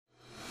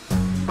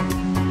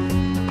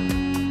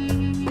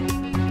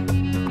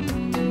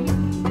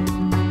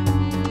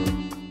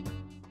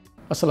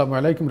Assalamu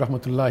alaikum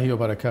rahmatullahi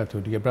wa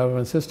barakatuh. Dear brothers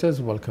and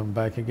sisters, welcome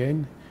back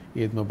again.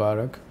 Eid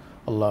Mubarak.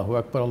 Allahu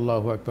Akbar,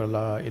 Allahu Akbar,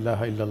 La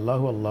ilaha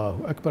illallah,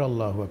 Allahu Akbar,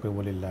 Allahu Akbar,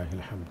 walillahi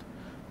alhamd.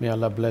 May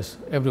Allah bless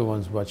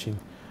everyone's watching,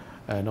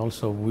 and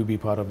also we be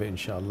part of it,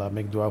 inshallah.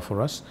 Make dua for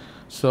us.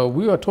 So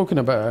we are talking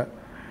about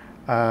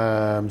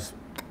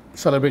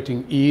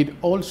celebrating Eid.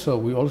 Also,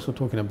 we're also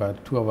talking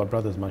about two of our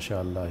brothers,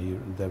 mashallah, here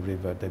in the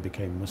river. They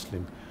became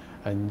Muslim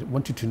and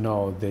wanted to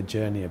know their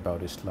journey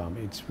about Islam.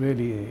 It's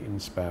really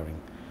inspiring.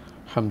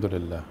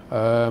 Alhamdulillah.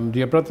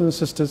 Dear brothers and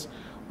sisters,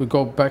 we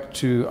go back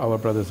to our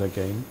brothers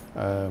again.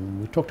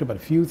 We talked about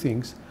a few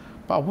things,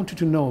 but I wanted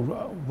to know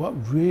what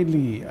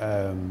really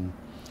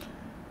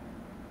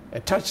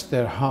touched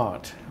their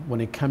heart when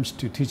it comes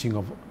to teaching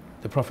of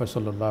the Prophet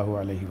sallallahu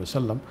alaihi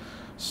wasallam.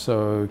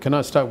 So can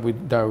I start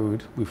with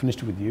Dawood? We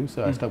finished with you,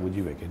 so I start with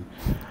you again.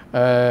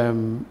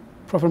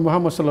 Prophet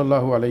Muhammad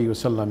sallallahu alaihi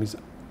wasallam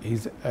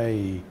is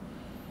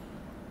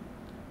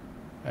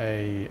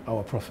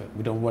our prophet.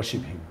 We don't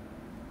worship him.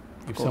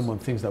 If someone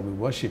thinks that we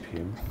worship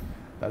him,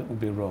 that would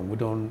be wrong. We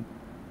don't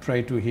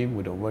pray to him,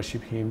 we don't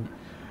worship him.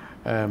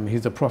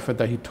 He's a prophet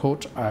that he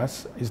taught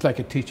us. He's like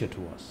a teacher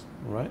to us,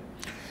 right?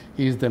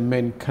 He's the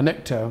main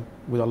connector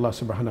with Allah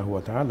subhanahu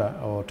wa ta'ala,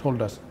 or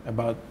told us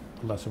about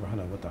Allah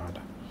subhanahu wa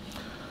ta'ala.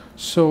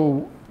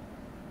 So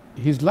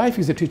his life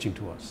is a teaching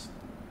to us.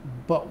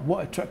 But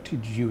what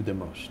attracted you the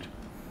most?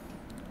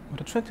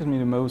 What attracted me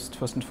the most,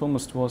 first and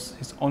foremost, was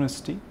his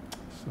honesty.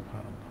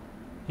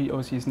 SubhanAllah. He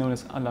obviously is known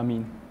as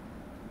Al-Amin,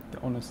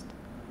 the honest,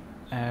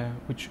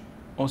 which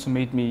also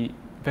made me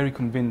very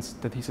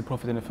convinced that he's a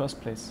prophet in the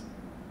first place.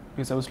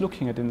 Because I was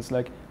looking at it and it's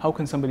like, how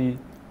can somebody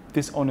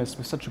dishonest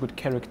with such a good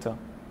character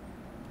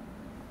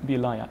be a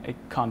liar? It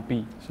can't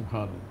be.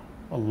 SubhanAllah.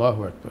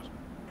 Allahu Akbar.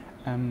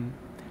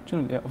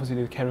 Generally, obviously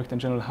the character in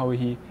general, how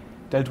he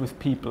dealt with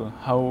people,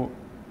 how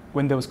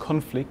when there was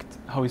conflict,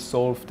 how he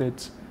solved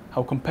it,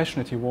 how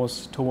compassionate he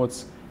was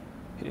towards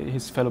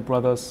his fellow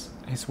brothers,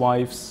 his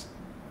wives,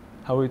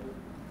 how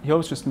he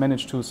always just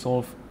managed to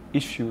solve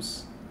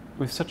issues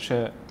with such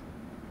a,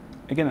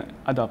 again,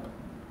 adab,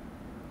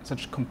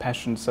 such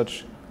compassion,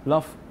 such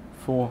love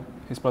for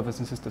his brothers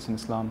and sisters in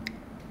Islam.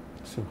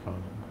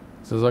 SubhanAllah.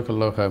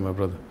 Jazakallah khair, my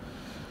brother.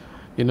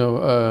 You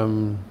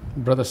know,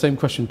 brother, same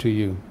question to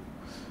you.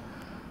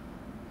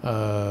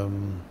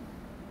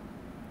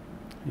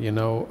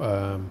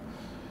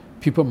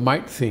 People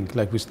might think,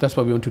 like that's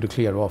why we wanted to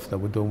clear off that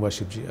we don't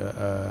worship,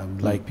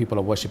 like people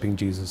are worshipping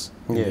Jesus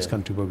in this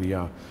country where we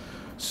are.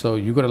 So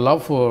you got a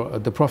love for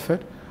the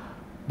Prophet,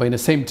 but in the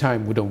same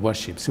time we don't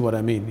worship. See what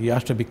I mean? You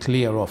have to be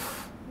clear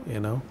off, you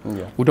know?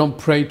 Yeah. We don't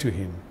pray to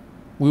him.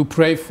 We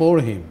pray for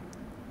him.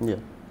 Yeah.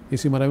 You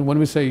see what I mean? When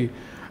we say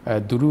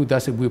durood,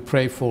 that's it, we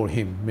pray for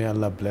him. May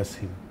Allah bless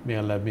him. May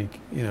Allah make,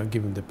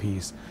 give him the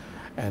peace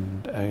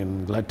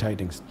and glad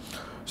tidings.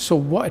 So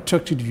what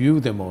attracted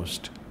you the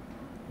most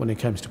when it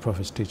comes to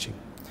Prophet's teaching?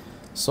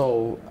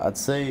 So I'd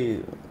say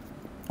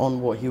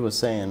on what he was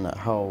saying,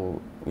 how,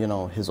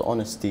 his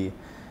honesty,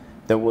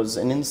 there was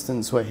an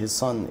instance where his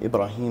son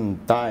Ibrahim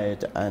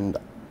died, and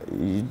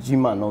you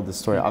might know the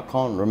story. I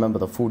can't remember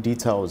the full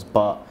details,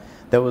 but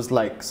there was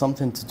like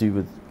something to do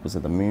with, was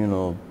it the moon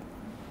or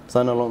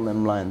something along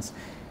them lines.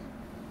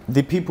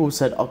 The people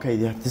said, okay,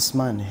 yeah, this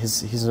man,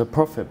 he's a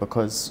prophet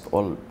because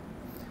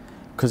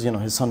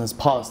his son has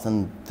passed,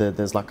 and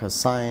there's like a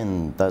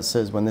sign that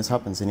says when this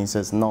happens, and he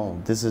says,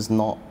 no, this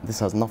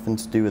has nothing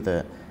to do with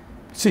it.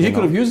 See, he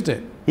could have used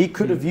it. He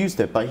could have used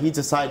it, but he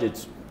decided,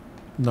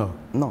 no,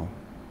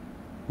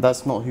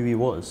 that's not who he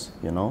was,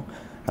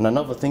 And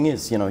another thing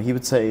is, he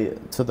would say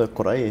to the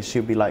Quraysh,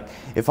 he'd be like,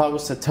 if I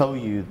was to tell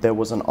you there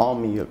was an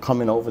army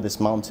coming over this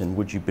mountain,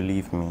 would you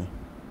believe me?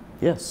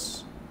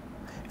 Yes.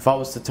 If I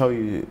was to tell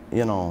you,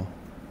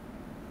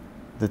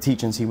 the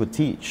teachings he would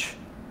teach,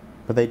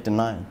 but they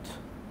denied,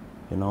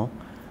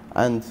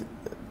 And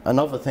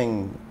another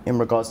thing in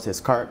regards to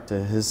his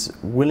character, his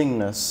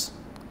willingness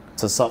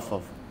to suffer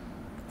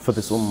for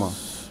this ummah,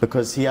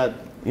 because he had,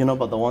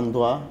 but the one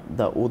dua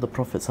that all the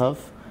prophets have,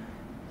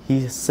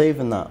 he's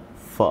saving that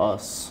for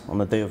us on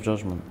the Day of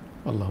Judgment.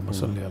 Allahumma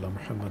salli ala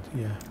Muhammad.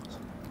 Yeah.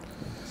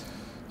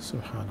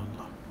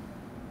 Subhanallah.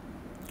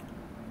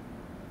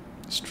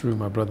 It's true,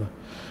 my brother.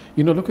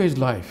 Look at his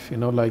life.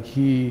 Like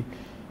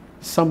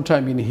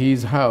sometime in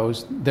his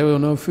house, there was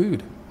no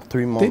food.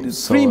 3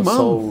 months. 3 months.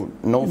 So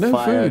no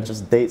fire, food.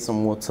 Just dates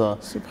and water.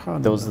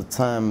 There was the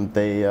time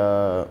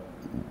the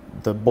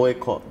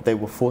boycott, they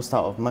were forced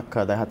out of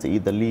Mecca, they had to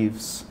eat the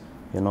leaves,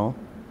 Allahu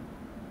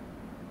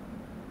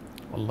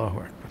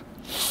Akbar.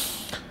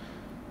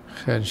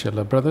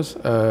 Inshallah, brothers,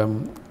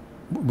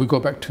 we go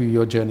back to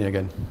your journey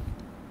again.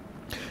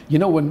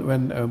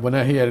 When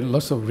I hear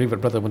lots of river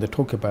brothers, when they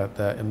talk about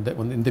that, in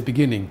the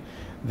beginning,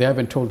 they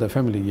haven't told their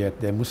family yet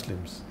they're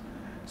Muslims.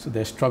 So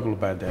they struggle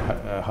about their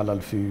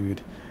halal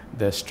food,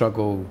 they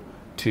struggle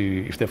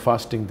to, if they're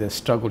fasting, they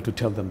struggle to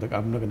tell them that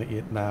I'm not going to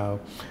eat now.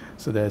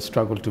 So they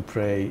struggle to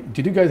pray.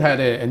 Did you guys have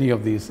any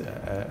of these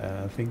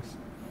things?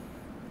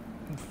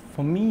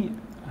 For me,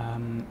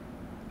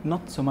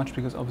 not so much,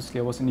 because obviously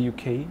I was in the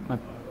UK. My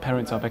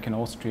parents are back in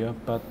Austria,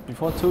 but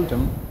before I told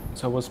them,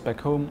 so I was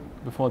back home,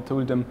 before I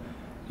told them,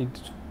 it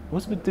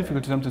was a bit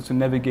difficult sometimes to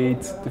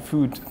navigate the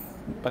food,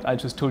 but I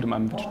just told them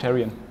I'm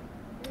vegetarian.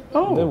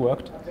 Oh. And that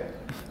worked.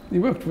 It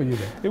worked for you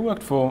then? It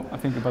worked for, I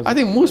think, about... I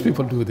think most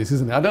people do this,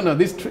 isn't it? I don't know,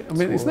 this I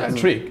mean, it's not a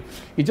trick.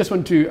 You just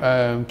want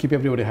to keep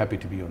everybody happy,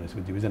 to be honest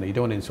with you, isn't it? You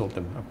don't want to insult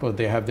them. Of course,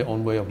 they have their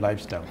own way of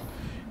lifestyle.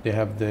 They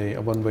have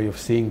their one way of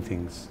seeing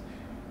things.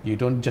 You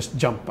don't just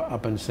jump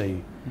up and say,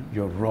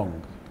 you're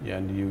wrong, yeah,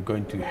 and you're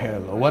going to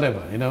hell, or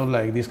whatever, you know,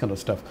 like this kind of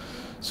stuff.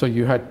 So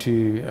you had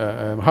to,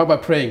 how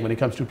about praying when it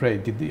comes to pray?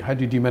 How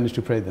did you manage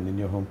to pray then in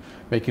your home?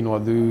 Making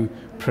wudu,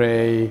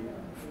 pray,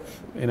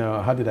 you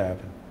know, how did that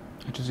happen?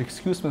 I just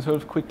excused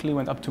myself quickly,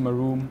 went up to my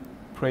room,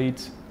 prayed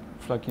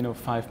for like,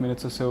 5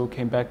 minutes or so,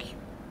 came back.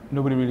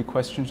 Nobody really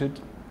questioned it.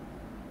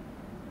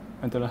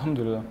 And then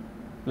alhamdulillah.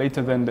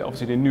 Later then,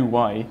 obviously they knew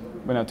why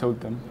when I told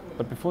them.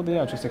 But before that,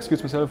 I just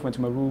excused myself, went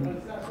to my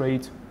room,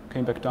 prayed,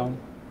 came back down.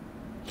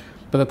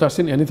 But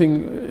Tarsin,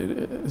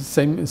 anything,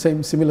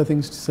 similar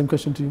things, same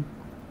question to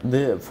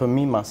you? For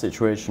me, my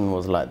situation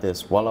was like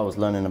this. While I was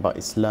learning about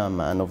Islam,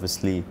 and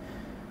obviously,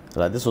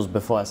 like this was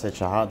before I said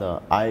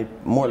Shahada, I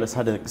more or less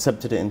had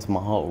accepted it into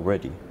my heart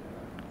already,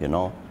 you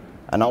know.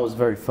 And I was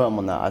very firm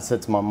on that. I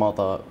said to my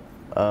mother,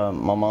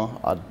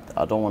 Mama,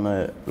 I don't want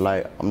to,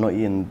 like, I'm not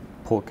eating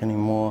pork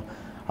anymore.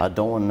 I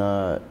don't want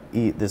to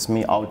eat this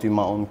meat. I'll do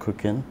my own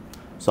cooking.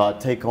 So I'd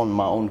take on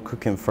my own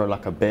cooking for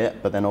like a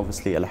bit, but then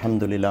obviously,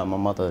 alhamdulillah, my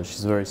mother,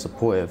 she's very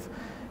supportive.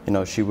 You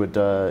know, she would,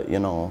 you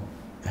know,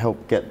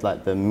 help get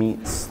like the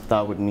meats that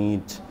I would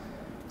need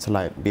to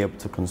like be able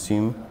to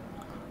consume.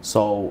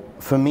 So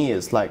for me,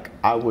 it's like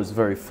I was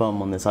very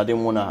firm on this. I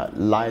didn't want to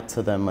lie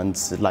to them and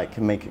like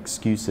make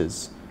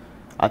excuses.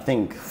 I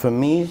think for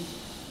me,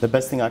 the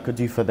best thing I could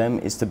do for them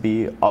is to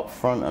be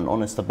upfront and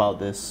honest about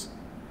this,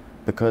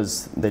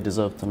 because they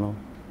deserve to know.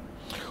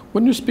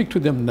 When you speak to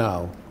them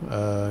now,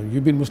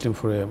 you've been Muslim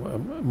for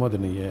more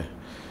than a year.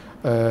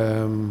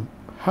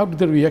 How do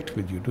they react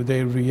with you? Do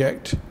they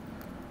react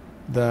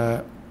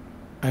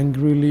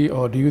angrily,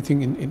 or do you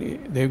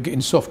think they're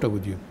getting softer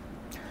with you?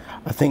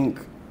 I think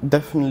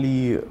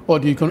definitely. Or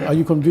are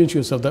you convinced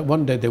yourself that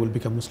one day they will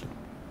become Muslim?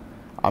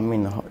 I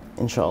mean,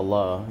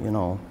 inshallah, you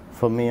know,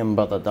 for me and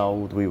Brother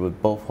Dawood, we would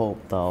both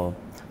hope that our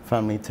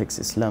family takes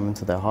Islam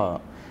into their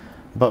heart.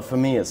 But for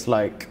me, it's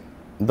like,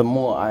 the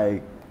more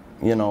I,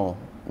 you know,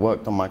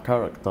 worked on my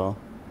character,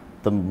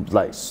 the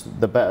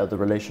better the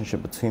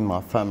relationship between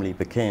my family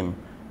became.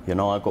 You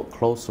know, I got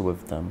closer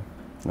with them,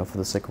 you know, for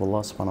the sake of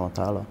Allah subhanahu wa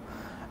ta'ala.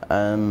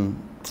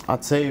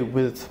 I'd say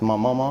with my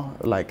mama,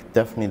 like,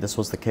 definitely this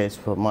was the case.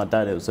 For my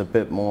dad, it was a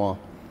bit more,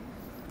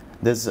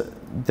 there's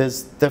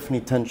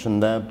definitely tension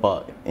there,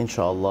 but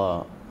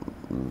inshallah,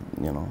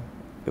 you know,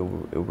 it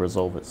will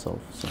resolve itself.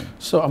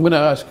 So I'm going to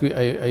ask you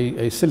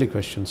a silly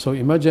question. So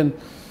imagine,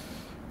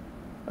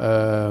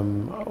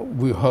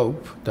 we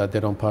hope that they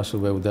don't pass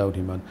away without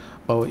Iman.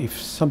 But if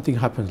something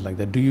happens like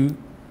that, do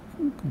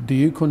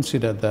you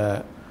consider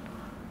that?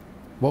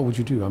 What would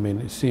you do? I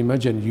mean, see,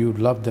 imagine you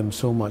love them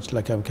so much,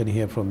 like I can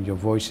hear from your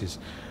voices.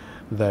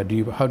 That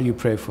how do you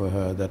pray for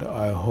her? That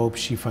I hope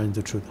she finds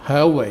the truth.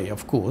 Her way,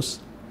 of course.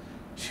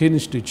 She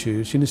needs to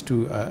choose. She needs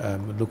to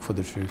look for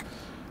the truth.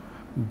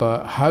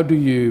 But how do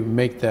you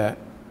make that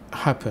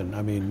happen?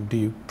 I mean, do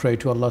you pray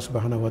to Allah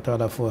subhanahu wa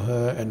ta'ala for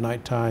her at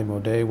night time or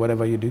day,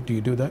 whatever you do? Do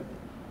you do that?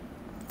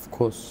 Of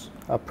course.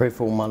 I pray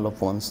for all my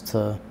loved ones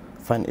to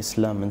find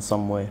Islam in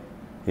some way,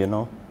 you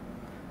know?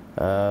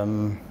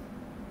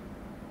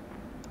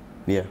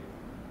 Yeah.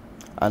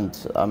 And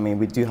I mean,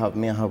 we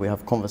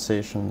have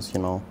conversations,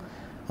 you know,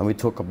 and we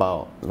talk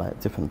about like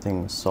different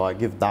things. So I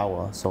give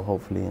dawah, so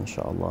hopefully,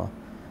 inshallah,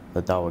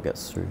 the dawah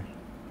gets through.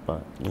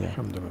 But yeah.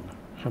 Alhamdulillah.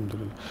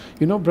 Alhamdulillah.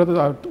 You know,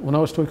 brother, when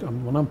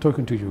I'm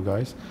talking to you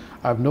guys,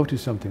 I've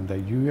noticed something, that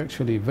you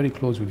actually very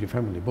close with your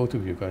family. Both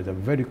of you guys are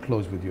very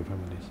close with your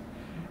families.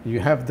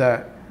 You have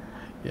that,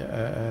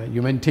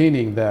 you're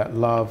maintaining that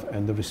love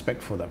and the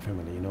respect for that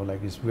family. You know,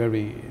 like, it's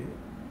very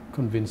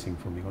convincing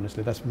for me,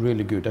 honestly. That's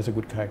really good. That's a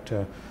good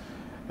character,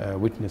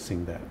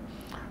 witnessing that.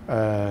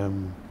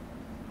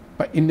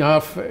 But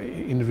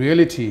in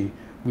reality,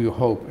 we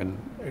hope, and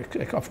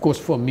of course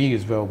for me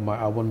as well,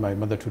 I want my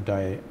mother to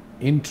die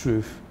in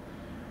truth,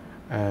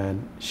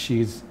 and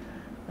she's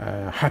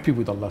happy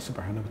with Allah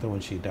subhanahu wa ta'ala when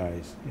she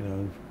dies. You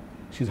know,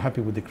 she's happy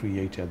with the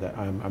Creator, that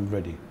I'm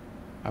ready,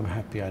 I'm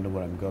happy, I know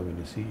where I'm going.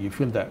 You see, you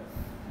feel that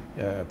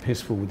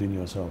peaceful within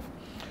yourself.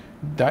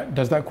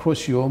 Does that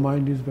cross your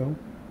mind as well?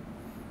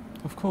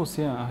 Of course,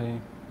 yeah.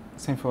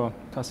 Same for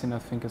Tarsin, I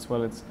think, as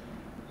well. It's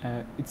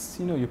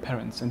you know, your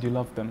parents, and you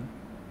love them.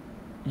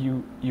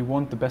 You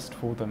want the best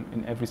for them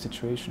in every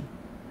situation.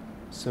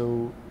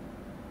 So,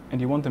 and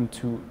you want them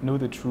to know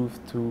the truth,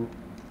 to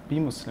be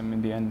Muslim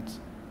in the end.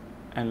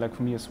 And like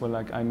for me as well,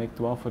 like, I make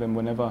dua for them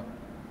whenever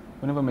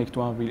I make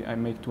dua, really, I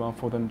make dua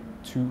for them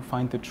to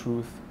find the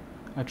truth.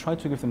 I try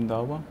to give them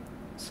dawah,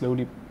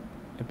 slowly,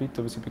 a bit,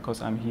 obviously,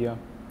 because I'm here,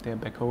 they're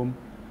back home.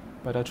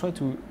 But I try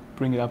to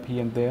bring it up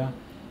here and there,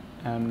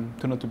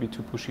 to not to be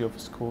too pushy,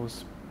 of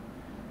course.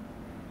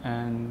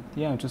 And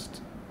yeah,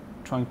 just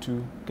trying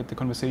to get the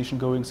conversation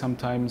going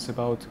sometimes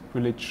about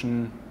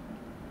religion,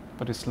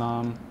 about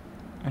Islam,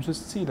 and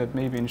just see that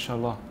maybe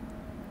inshallah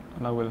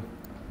Allah will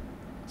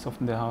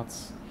soften their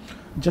hearts.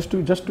 Just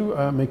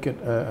to make it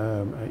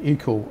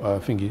equal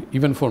thingy,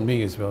 even for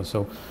me as well.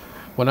 So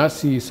when I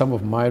see some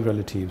of my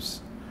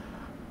relatives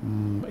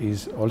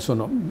is also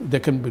not, they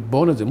can be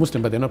born as a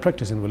Muslim, but they're not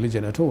practicing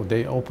religion at all.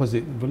 They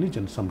opposite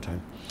religion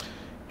sometimes.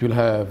 You'll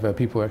have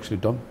people actually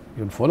don't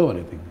even follow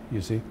anything,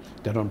 you see.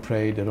 They don't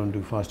pray, they don't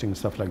do fasting and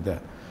stuff like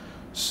that.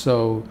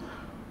 So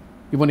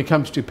when it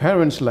comes to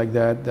parents like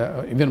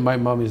that, even my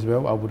mom as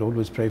well, I would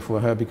always pray for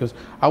her because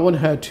I want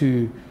her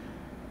to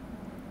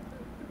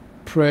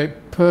pray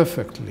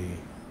perfectly.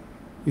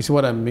 You see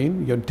what I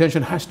mean? Your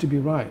intention has to be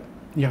right.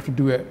 You have to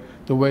do it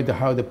the way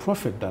how the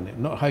Prophet done it,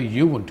 not how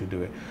you want to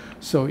do it.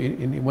 So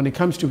when it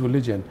comes to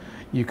religion,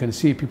 you can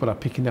see people are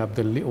picking up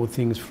the little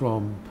things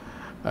from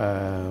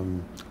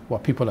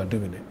what people are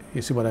doing it.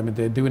 You see what I mean?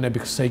 They're doing it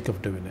because sake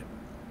of doing it.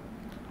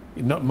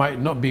 It might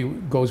not be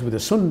goes with the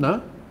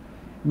Sunnah,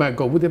 it might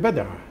go with the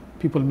Bid'ah.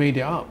 People made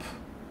it up.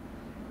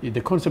 The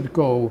concept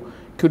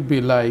could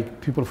be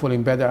like people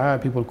following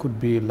Bid'ah, people could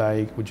be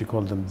like, what you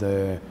call them,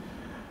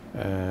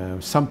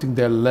 something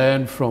they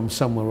learn from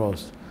somewhere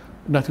else.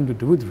 Nothing to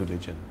do with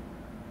religion.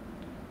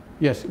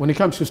 Yes, when it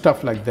comes to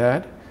stuff like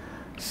that,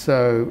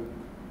 so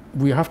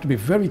we have to be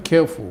very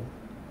careful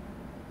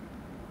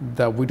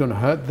that we don't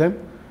hurt them,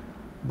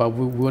 but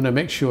we want to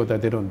make sure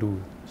that they don't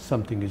do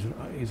something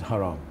is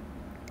haram.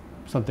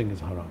 Something is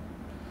haram.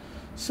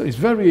 So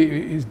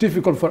it's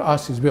difficult for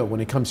us as well when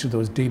it comes to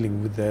those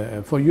dealing with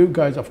the, for you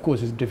guys of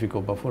course it's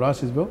difficult, but for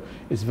us as well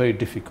it's very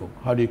difficult.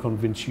 How do you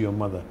convince your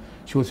mother?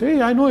 She will say,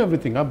 hey, I know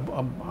everything,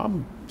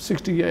 I'm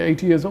 60,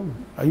 80 years old.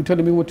 Are you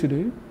telling me what to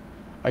do?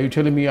 Are you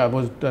telling me I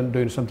was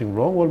doing something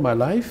wrong all my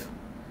life?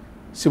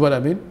 See what I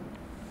mean?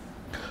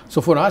 So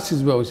for us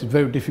as well, it's a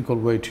very difficult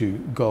way to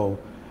go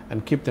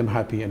and keep them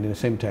happy and at the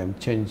same time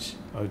change,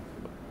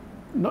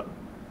 not,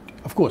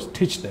 of course,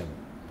 teach them.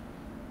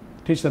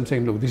 Teach them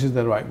saying, look, this is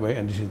the right way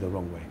and this is the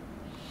wrong way.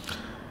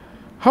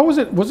 How was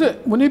it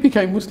when you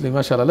became Muslim,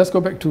 mashallah? Let's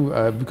go back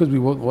to, because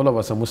all of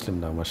us are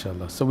Muslim now,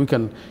 mashallah. So we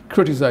can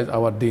criticize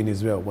our deen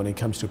as well when it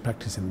comes to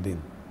practicing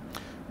deen.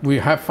 We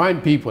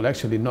find people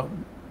actually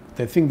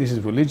they think this is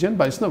religion,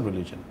 but it's not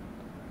religion.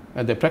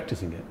 And they're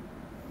practicing it.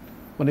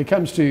 When it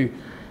comes to,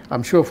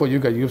 I'm sure for you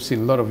guys, you've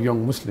seen a lot of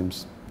young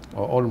Muslims,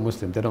 or all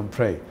Muslims, they don't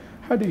pray.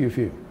 How do you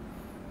feel?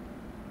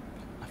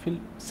 I feel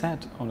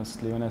sad,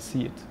 honestly, when I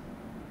see it.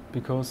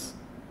 Because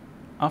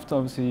after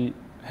obviously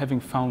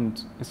having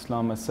found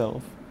Islam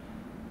myself,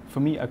 for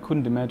me I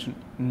couldn't imagine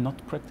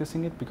not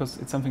practicing it because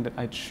it's something that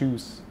I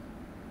choose.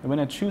 And when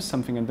I choose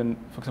something and then,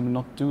 for example,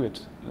 not do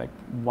it, like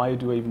why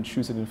do I even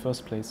choose it in the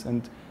first place?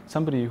 And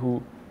somebody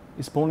who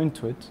is born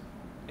into it,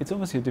 it's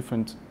obviously a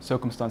different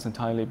circumstance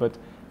entirely, but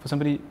for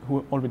somebody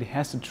who already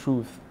has the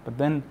truth, but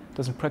then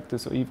doesn't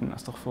practice or even,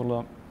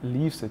 astaghfirullah,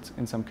 leaves it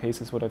in some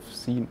cases, what I've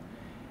seen,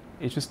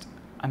 it's just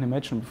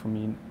unimaginable for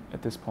me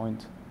at this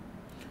point.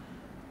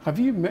 Have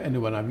you met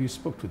anyone? Have you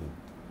spoke to them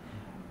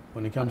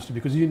when it comes to,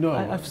 because you know?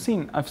 I've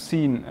seen. I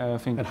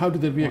think. And how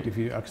did they react if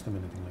you asked them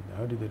anything like that?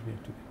 How did they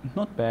react to it?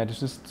 Not bad. It's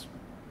just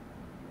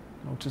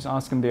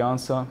ask them the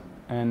answer,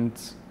 and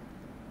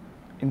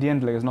in the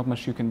end, like, there's not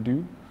much you can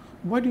do.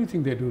 Why do you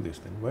think they do this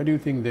then? Why do you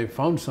think they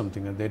found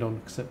something and they don't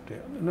accept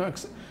it? No,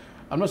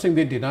 I'm not saying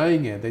they're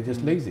denying it. They're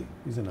just lazy,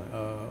 isn't it?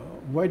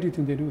 Why do you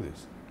think they do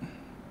this?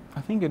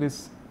 I think it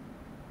is.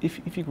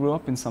 If you grew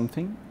up in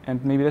something,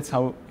 and maybe that's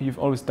how you've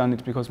always done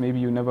it, because maybe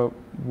you never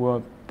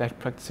were that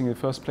practicing in the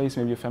first place,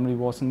 maybe your family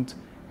wasn't,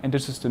 and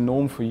this is the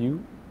norm for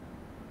you,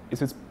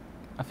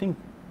 I think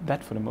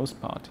that for the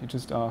most part, you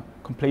just are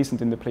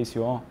complacent in the place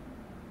you are.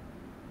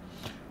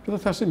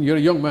 Brother Yasir, you're a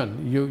young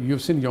man,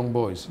 you've seen young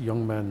boys,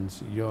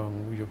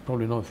 you've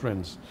probably known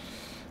friends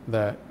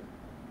that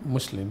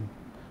Muslim,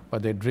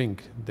 but they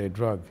drink, they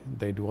drug,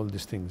 they do all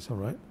these things, all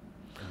right?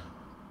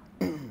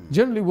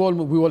 Generally,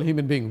 we all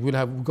human beings,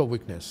 we've got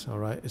weakness, all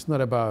right? It's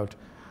not about,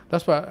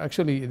 that's why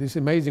actually it's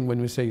amazing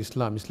when we say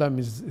Islam. Islam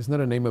is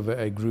not a name of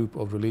a group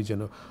of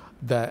religion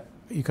that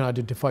you can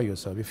identify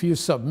yourself. If you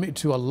submit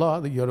to Allah,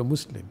 that you're a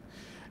Muslim.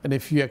 And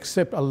if you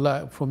accept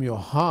Allah from your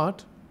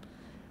heart,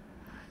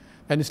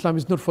 and Islam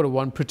is not for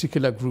one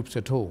particular groups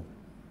at all.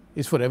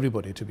 It's for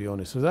everybody, to be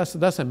honest. So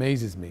that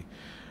amazes me.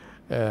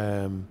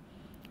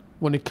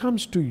 When it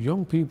comes to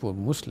young people,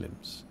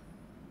 Muslims,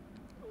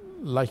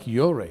 like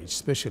your age,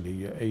 especially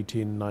you're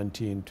 18,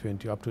 19,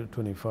 20, up to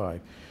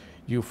 25,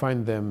 you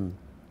find them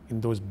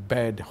in those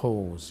bad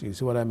holes. You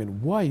see what I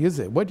mean? Why is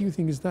it? What do you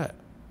think is that?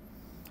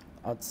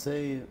 I'd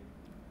say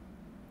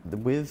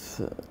with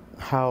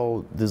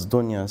how this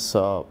dunya is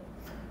set up,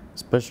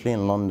 especially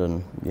in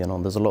London, you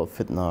know, there's a lot of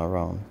fitna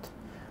around.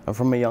 And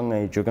from a young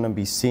age, you're going to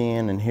be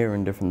seeing and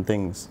hearing different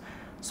things.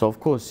 So of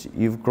course,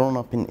 you've grown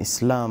up in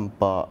Islam,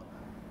 but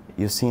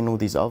you're seeing all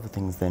these other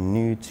things, they're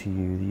new to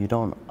you, you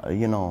don't,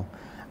 you know,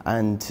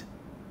 and,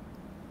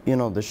 you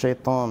know, the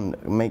shaitan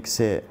makes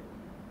it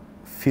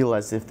feel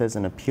as if there's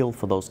an appeal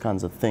for those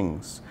kinds of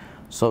things.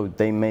 So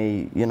they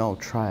may, you know,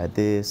 try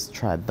this,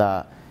 try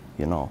that,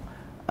 you know,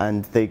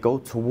 and they go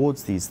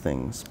towards these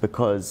things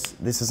because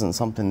this isn't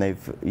something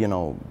they've, you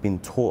know, been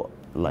taught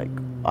like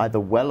either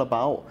well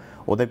about,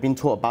 or they've been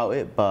taught about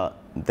it, but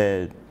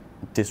they're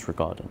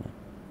disregarding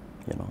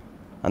it, you know.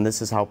 And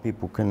this is how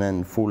people can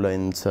then fall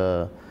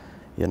into,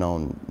 you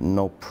know,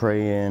 no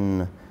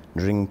praying,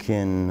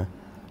 drinking,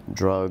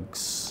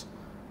 drugs,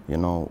 you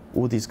know,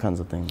 all these kinds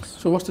of things.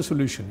 So what's the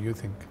solution, you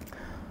think?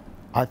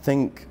 I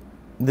think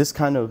this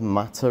kind of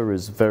matter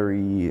is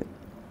very,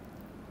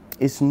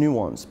 it's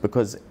nuanced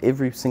because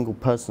every single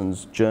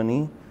person's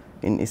journey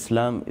in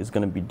Islam is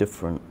going to be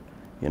different.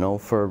 You know,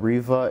 for a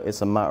Riva,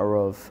 it's a matter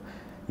of,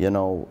 you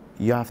know,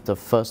 you have to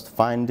first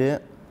find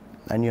it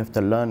and you have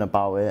to learn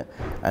about it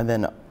and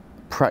then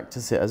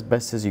practice it as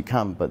best as you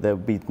can. But there'll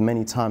be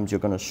many times you're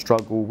going to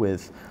struggle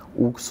with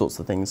all sorts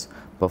of things.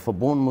 But for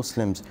born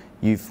Muslims,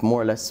 you've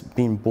more or less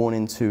been born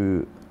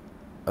into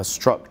a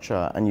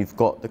structure and you've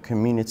got the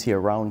community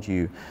around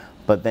you.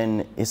 But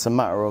then it's a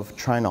matter of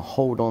trying to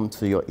hold on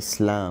to your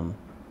Islam,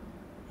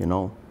 you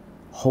know,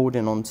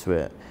 holding on to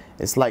it.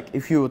 It's like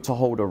if you were to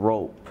hold a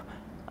rope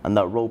and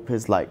that rope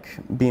is like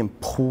being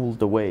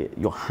pulled away,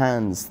 your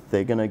hands,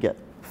 they're gonna get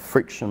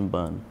friction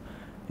burn,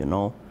 you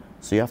know?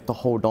 So you have to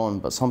hold on,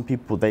 but some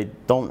people, they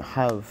don't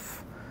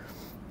have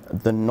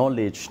the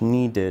knowledge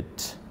needed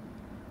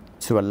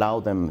to allow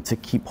them to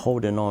keep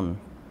holding on.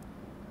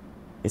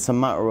 It's a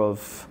matter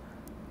of,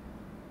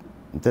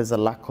 there's a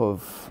lack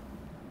of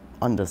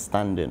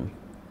understanding,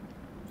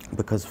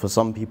 because for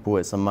some people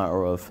it's a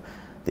matter of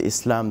the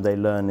Islam they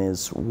learn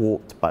is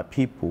warped by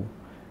people,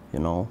 you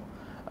know,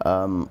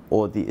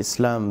 or the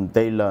Islam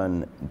they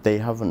learn, they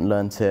haven't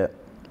learnt it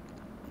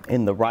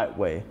in the right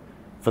way.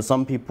 For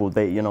some people,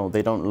 they, you know,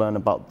 they don't learn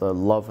about the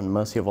love and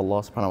mercy of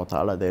Allah subhanahu wa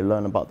ta'ala, they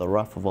learn about the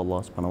wrath of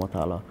Allah subhanahu wa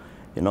ta'ala.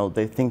 You know,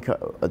 they think,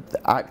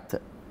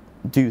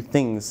 do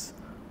things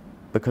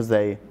because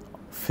they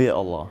fear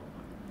Allah,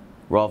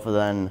 rather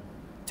than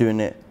doing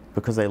it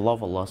because they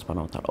love Allah subhanahu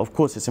wa ta'ala. Of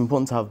course, it's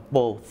important to have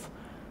both,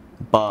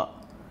 but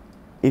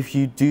if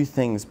you do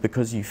things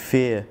because you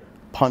fear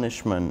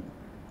punishment,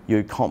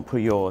 you can't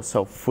put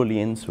yourself fully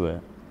into it,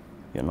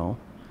 you know.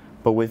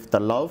 But with the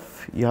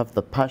love, you have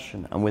the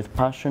passion, and with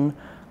passion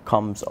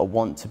comes a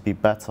want to be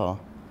better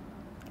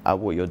at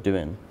what you're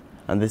doing.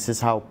 And this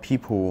is how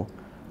people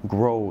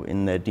grow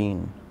in their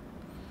deen,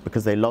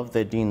 because they love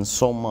their deen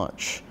so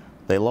much.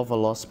 They love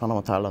Allah subhanahu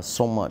wa ta'ala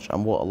so much,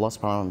 and what Allah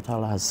subhanahu wa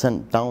ta'ala has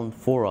sent down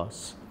for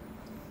us,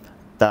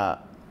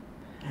 that,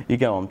 you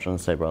get what I'm trying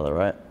to say, brother,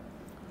 right?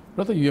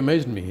 Brother, you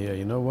amazed me here.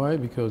 You know why?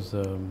 Because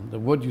the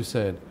word you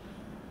said,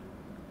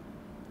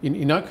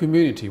 in our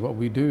community, what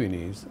we're doing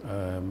is,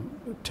 let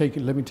me take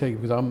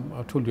it, because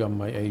I've told you I'm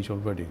my age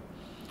already,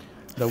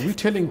 that we're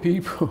telling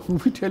people,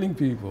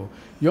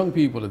 young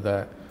people,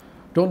 that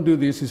don't do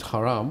this, is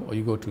haram, or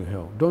you go to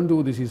hell. Don't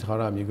do this, is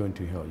haram, you're going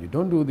to hell. You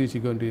don't do this,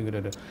 you're going to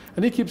hell.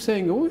 And they keep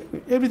saying, oh,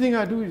 everything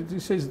I do, he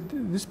says,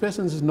 this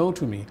person says no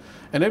to me.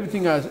 And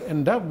everything I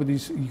end up with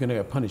is, you're going to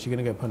get punished, you're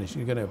going to get punished,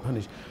 you're going to get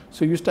punished.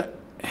 So you start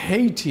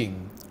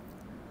hating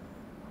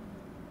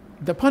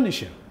the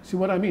punisher. See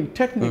what I mean?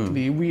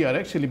 Technically, we are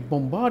actually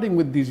bombarding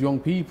with these young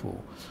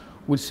people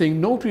with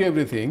saying no to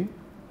everything,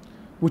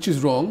 which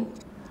is wrong,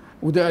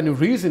 without any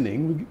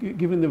reasoning,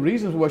 giving the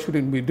reasons why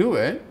shouldn't we do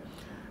it.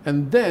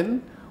 And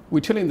then we're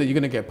telling them that you're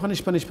going to get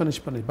punished, punished,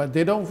 punished, punished. But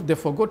they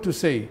forgot to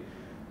say,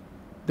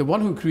 the one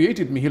who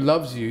created me, he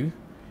loves you.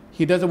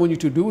 He doesn't want you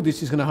to do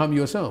this, he's going to harm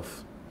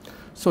yourself.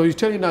 So he's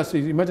telling us,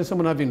 imagine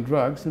someone having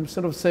drugs,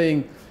 instead of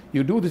saying,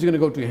 you do this, you're going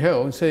to go to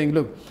hell, and saying,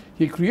 look,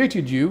 he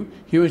created you,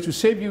 he wants to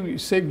save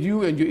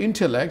you and your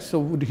intellect,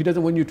 so he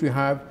doesn't want you to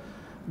have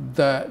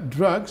the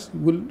drugs, it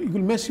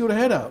will mess your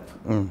head up.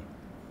 And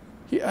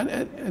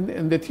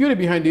the theory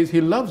behind it is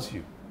he loves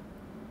you.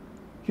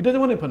 He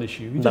doesn't want to punish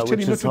you. He just tells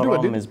you not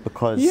to do it. Is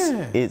because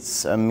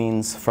it's a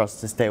means for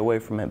us to stay away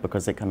from it,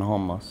 because it can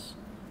harm us,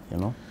 you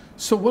know?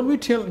 So when we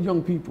tell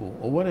young people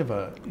or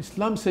whatever,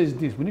 Islam says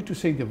this, we need to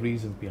say the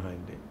reasons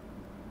behind it.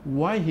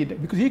 Why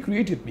because he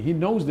created me, he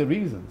knows the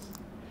reasons.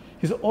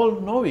 He's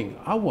all-knowing.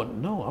 I won't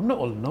know. I'm not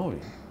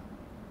all-knowing.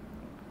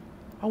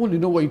 I want to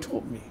know what he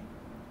taught me.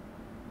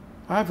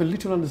 I have a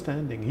little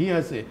understanding. He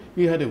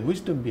had a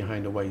wisdom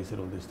behind why he said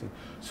all these things.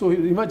 So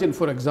imagine,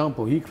 for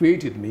example, he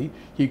created me.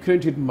 He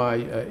created my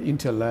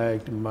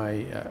intellect,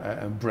 my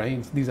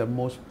brains. These are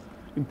most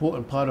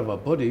important part of our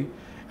body.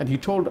 And he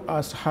told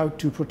us how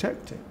to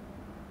protect it.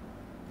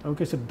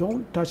 Okay, so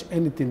don't touch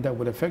anything that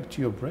will affect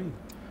your brain,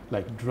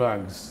 like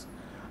drugs,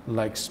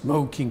 like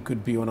smoking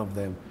could be one of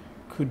them,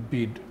 could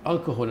be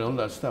alcohol and all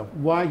that stuff.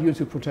 Why you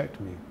to protect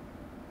me?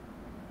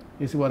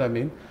 You see what I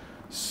mean?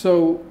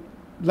 So,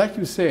 like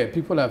you said,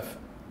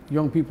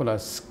 young people are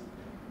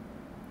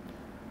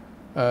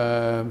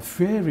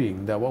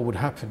fearing that what would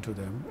happen to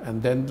them,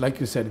 and then, like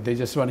you said, they're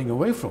just running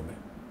away from it.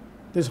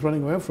 They're just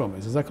running away from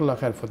it.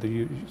 Al-Khair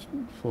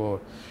for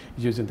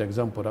using the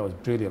example. That was a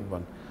brilliant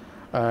one.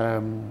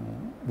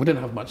 We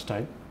didn't have much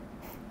time.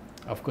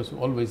 Of course,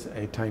 always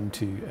a time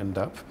to end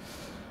up.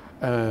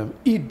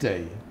 Eid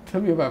day.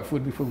 Tell me about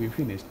food before we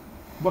finish.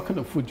 What kind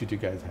of food did you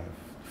guys have?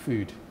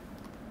 Food?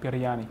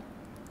 Biryani.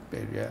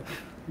 Biryani.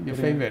 Your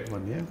favorite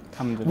one, yeah?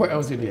 Alhamdulillah. What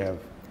else did you have?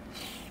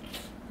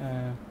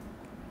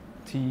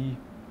 Tea,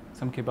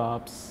 some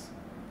kebabs,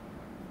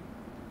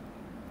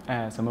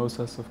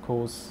 samosas, of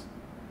course.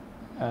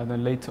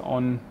 Then later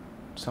on,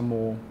 some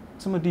more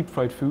deep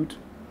fried food.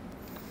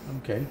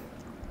 Okay.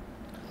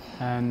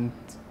 And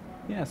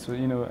yeah, so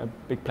you know, a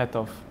big plate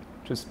of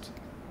just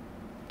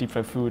deep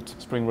fried food,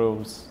 spring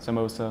rolls,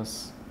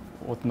 samosas,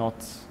 whatnot.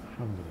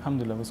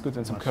 Alhamdulillah, was good.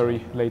 And some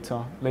curry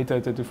later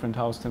at a different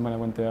house than when I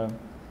went there.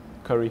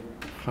 Curry.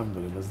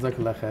 Alhamdulillah.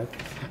 Jazakallah khair.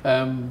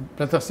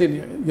 Brother Yasir,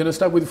 you want to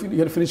start with the food? You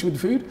want to finish with the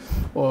food?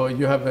 Or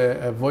you have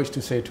a voice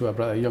to say to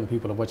our young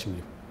people are watching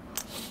you?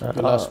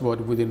 The last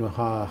word within a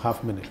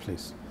half minute,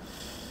 please.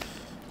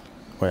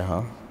 Wait,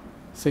 huh?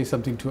 Say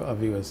something to our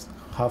viewers.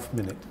 Half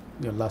minute.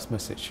 Your last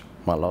message.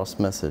 My last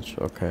message,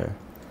 okay.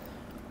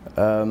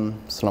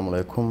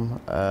 Assalamu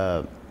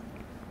alaikum.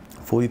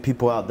 For you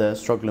people out there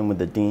struggling with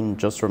the deen,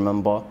 just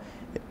remember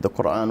the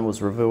Quran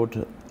was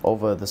revealed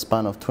over the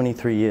span of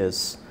 23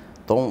 years.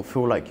 Don't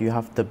feel like you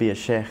have to be a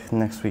sheikh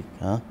next week.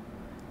 Huh?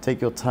 Take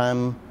your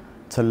time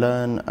to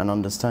learn and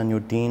understand your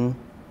deen.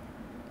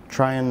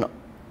 Try and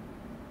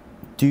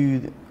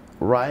do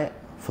right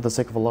for the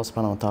sake of Allah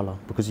subhanahu wa ta'ala,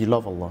 because you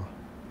love Allah.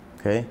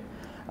 Okay?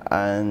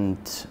 And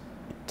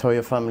tell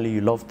your family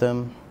you love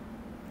them,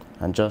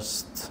 and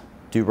just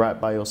do right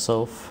by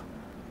yourself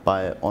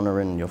by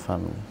honoring your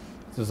family.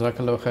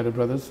 Jazakallah khair,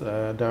 brothers.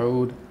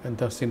 Dawood and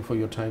Tahsin, for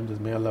your time.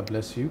 May Allah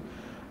bless you.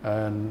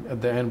 And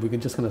at the end, we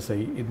can just kind of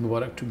say Eid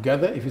Mubarak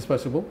together, if it's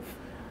possible.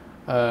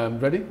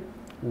 Ready?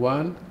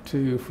 1,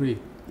 2, 3.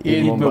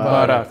 Eid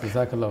Mubarak.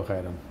 Jazakallah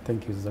khairan.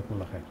 Thank you.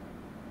 Jazakallah khair.